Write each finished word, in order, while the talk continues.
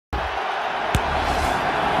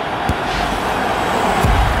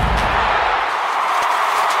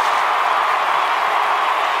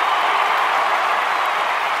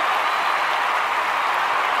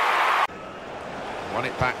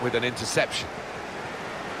with an interception.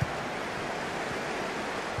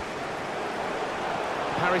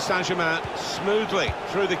 Paris Saint-Germain smoothly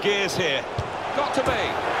through the gears here. Got to be.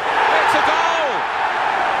 It's a goal!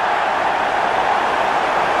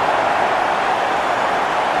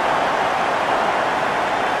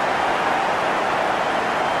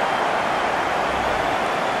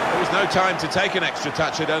 There was no time to take an extra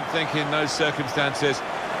touch, I don't think, in those circumstances.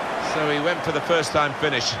 So he went for the first-time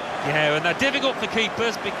finish. Yeah, and they're difficult for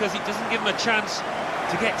keepers because he doesn't give them a chance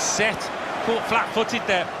to get set. Caught flat-footed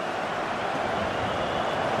there.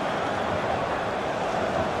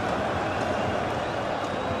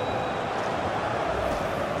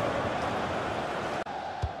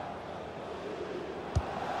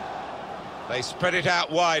 They spread it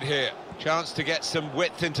out wide here. Chance to get some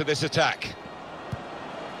width into this attack.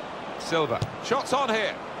 Silva. Shots on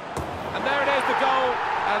here. And there it is, the goal.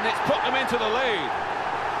 And it's put them into the lead.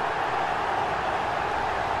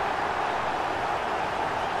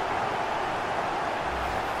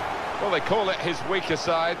 Well, they call it his weaker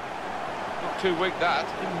side. Not too weak, that.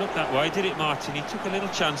 Didn't look that way, did it, Martin? He took a little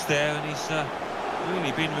chance there and he's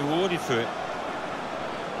really been rewarded for it.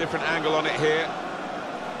 Different angle on it here.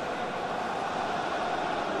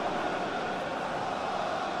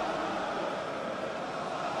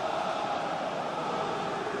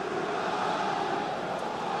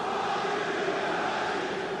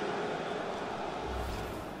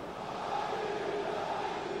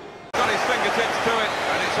 Fingertips to it,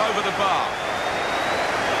 and it's over the bar.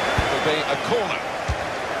 It'll be a corner.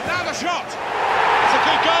 Now the shot! It's a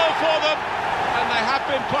good goal for them, and they have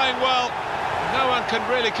been playing well. No one can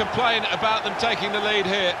really complain about them taking the lead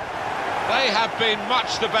here. They have been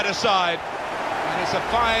much the better side, and it's a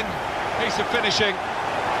fine piece of finishing.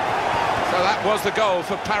 So that was the goal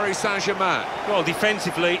for Paris Saint-Germain. Well,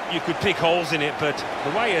 defensively, you could pick holes in it, but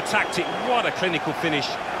the way he attacked it, what a clinical finish.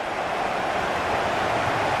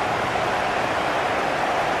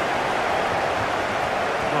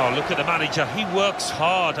 Oh, look at the manager. He works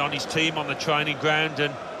hard on his team on the training ground,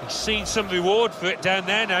 and he's seen some reward for it down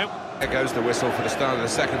there now. There goes the whistle for the start of the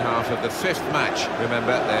second half of the fifth match.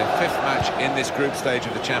 Remember, their fifth match in this group stage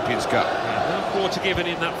of the Champions Cup. Yeah, no quarter given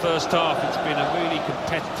in that first half. It's been a really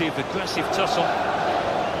competitive, aggressive tussle.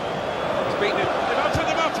 He's beaten it. They've opened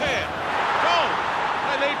them up here. Goal!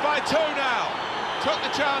 They lead by 2 now. Took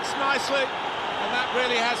the chance nicely, and that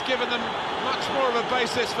really has given them much more of a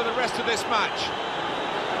basis for the rest of this match.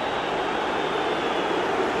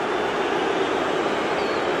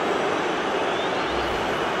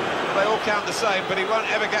 They all count the same, but he won't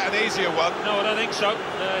ever get an easier one. No, I don't think so.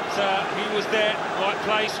 He was there, right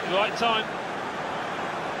place, right time.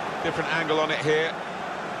 Different angle on it here.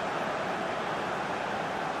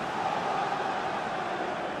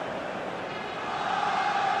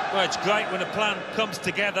 Well, it's great when a plan comes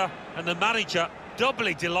together, and the manager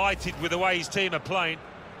doubly delighted with the way his team are playing.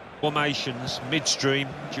 Formations midstream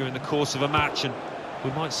during the course of a match, and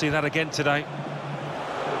we might see that again today.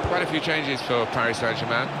 Quite a few changes for Paris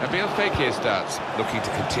Saint-Germain. Nabil Fekir starts, looking to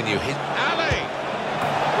continue his... Ali!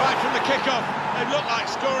 Right from the kick-off, they look like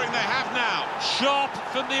scoring, they have now. Sharp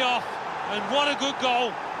from the off, and what a good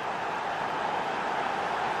goal.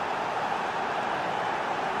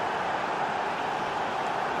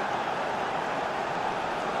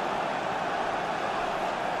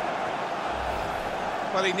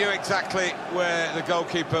 Well, he knew exactly where the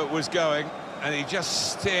goalkeeper was going, and he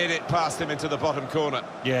just steered it past him into the bottom corner.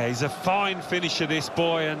 Yeah, he's a fine finisher, this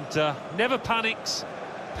boy, and never panics.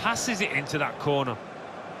 Passes it into that corner.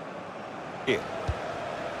 Here.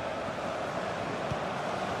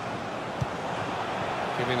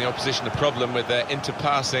 Giving the opposition a problem with their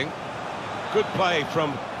interpassing. Good play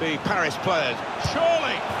from the Paris players.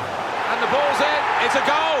 Surely! And the ball's in, it's a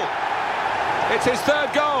goal! It's his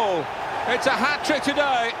third goal. It's a hat-trick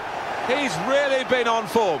today. He's really been on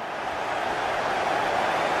form.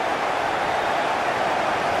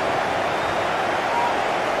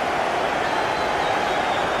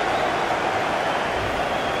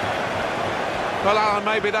 Well, Alan,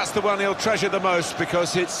 maybe that's the one he'll treasure the most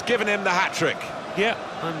because it's given him the hat-trick. Yeah,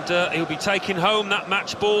 and he'll be taking home that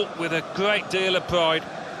match ball with a great deal of pride.